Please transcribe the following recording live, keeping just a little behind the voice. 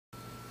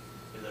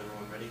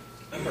Everyone ready?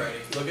 I'm ready.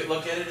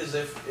 Look at it as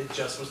if it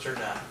just was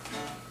turned on.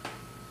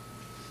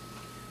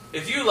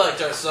 If you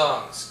liked our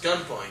songs,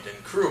 Gunpoint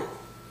and Cruel,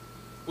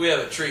 we have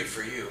a treat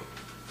for you.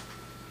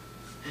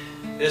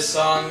 This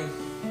song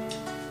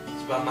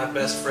is about my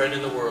best friend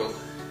in the world.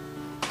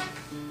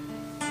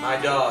 My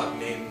dog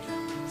named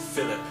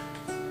Philip.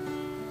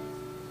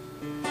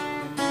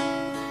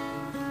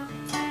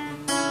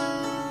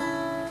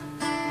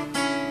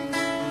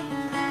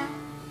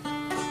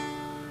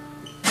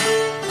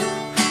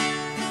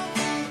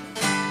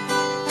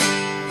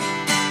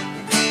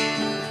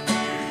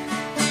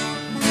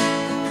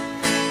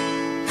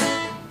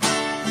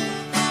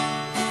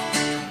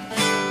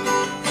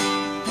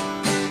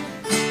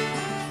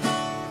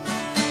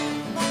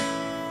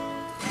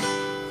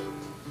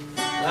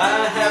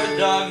 I have a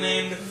dog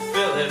named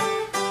Philip.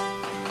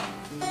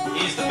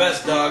 He's the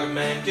best dog a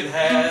man could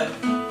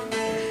have.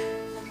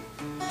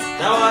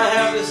 Now I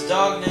have this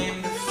dog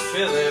named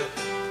Philip,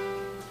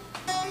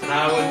 and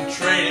I wouldn't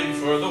trade him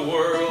for the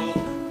world.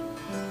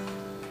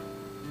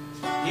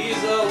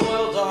 He's a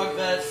loyal dog,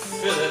 that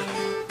Philip.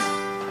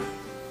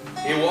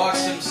 He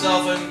walks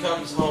himself and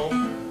comes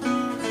home.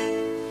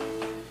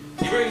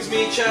 He brings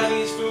me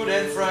Chinese food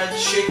and fried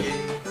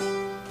chicken.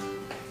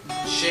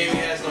 Shame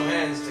he has no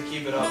hands to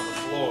keep it off the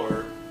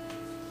floor.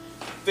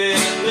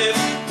 Philip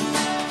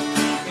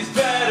is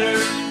better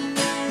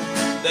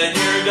than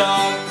your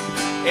dog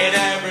in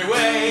every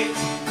way.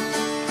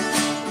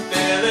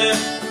 Philip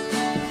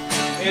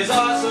is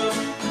awesome,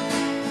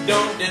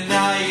 don't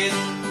deny it,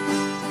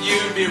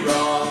 you'd be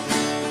wrong.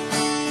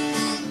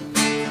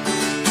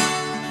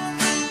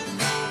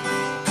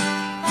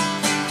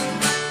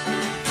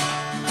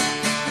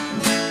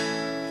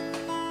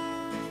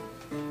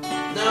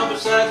 Now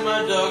besides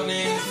my dog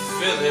named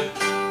Philip,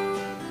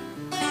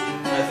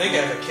 I think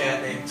I have a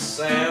cat named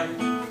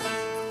Sam.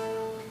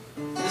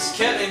 This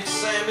cat named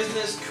Sam isn't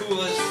as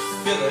cool as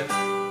Philip,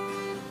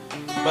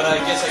 but I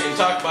guess I can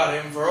talk about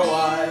him for a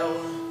while.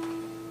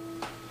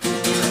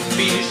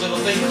 Fiendish little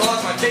thing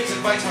claws my face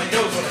and bites my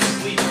nose when I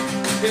sleep.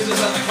 Pisses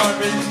on the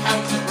carpet,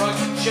 pouts and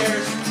rugs and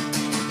chairs.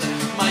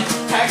 My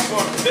tax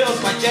form, the bills,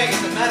 my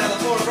jacket, the mat on the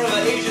floor in front of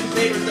the Asian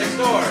neighbors next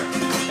door.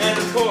 And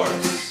of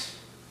course,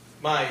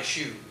 my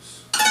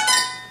shoes.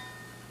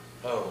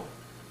 Oh,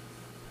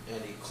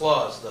 and he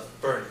claws the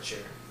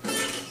furniture.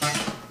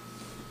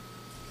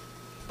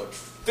 But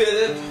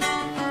Philip,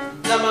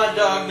 now my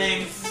dog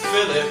named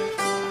Philip,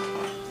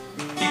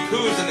 he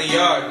poos in the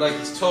yard like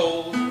he's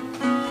told.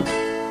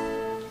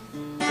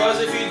 'Cause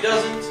if he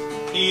doesn't,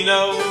 he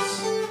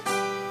knows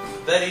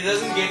that he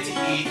doesn't get to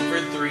eat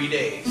for 3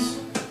 days.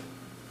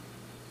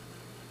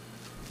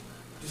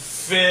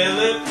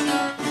 Philip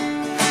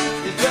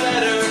is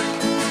better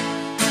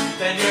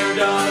than your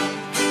dog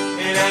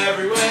in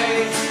every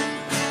way.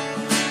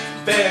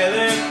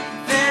 Philip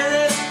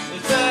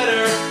is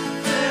better,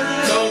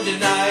 don't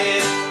deny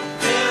it,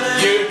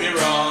 you'd be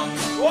wrong.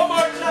 One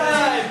more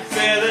time.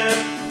 Philip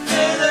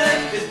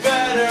is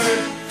better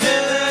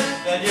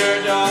than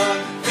your dog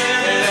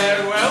in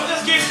every way. We'll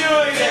just keep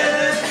doing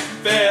it.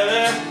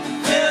 Philip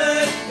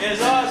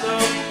is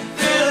awesome,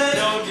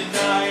 don't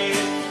deny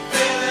it,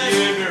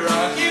 you'd be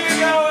wrong. Keep it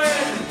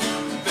going.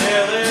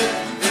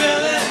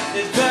 Philip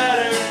is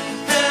better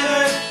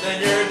than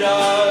your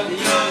dog in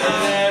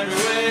every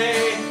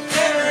way.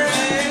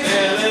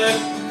 Philip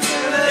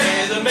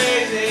is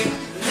amazing.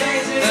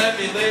 Let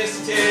me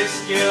list his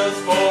skills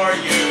for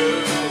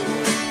you.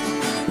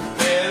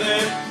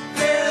 Philip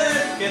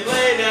can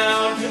lay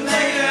down,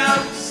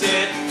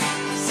 sit,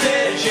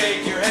 and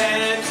shake your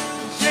hand.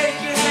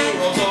 He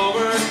rolls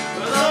over,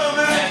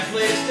 and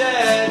plays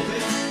dead.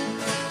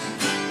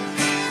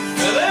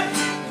 Philip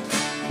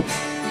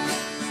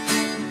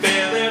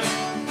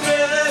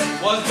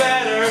was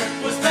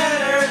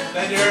better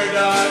than your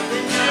dog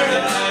in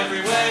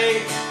every way.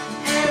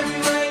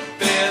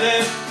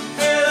 Philip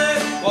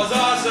was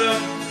awesome,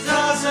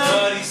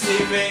 but he's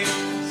sleeping.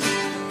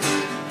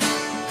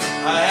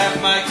 I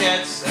have my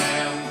cat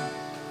Sam.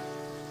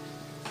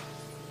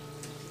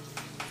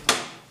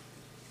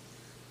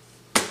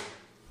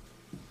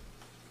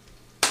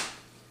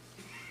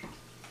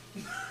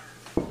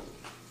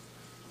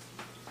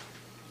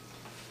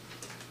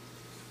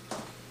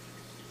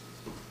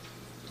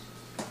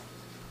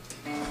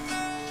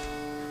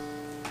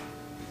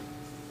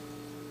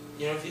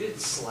 You know, if you didn't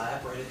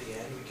slap right at the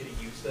end, we could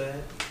have used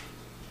that.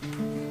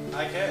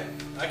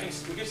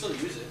 We can still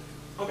use it.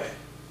 Okay.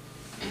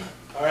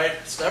 All right,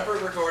 stop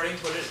recording.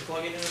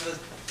 Plug it into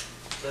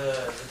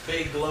the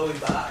big glowy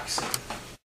box.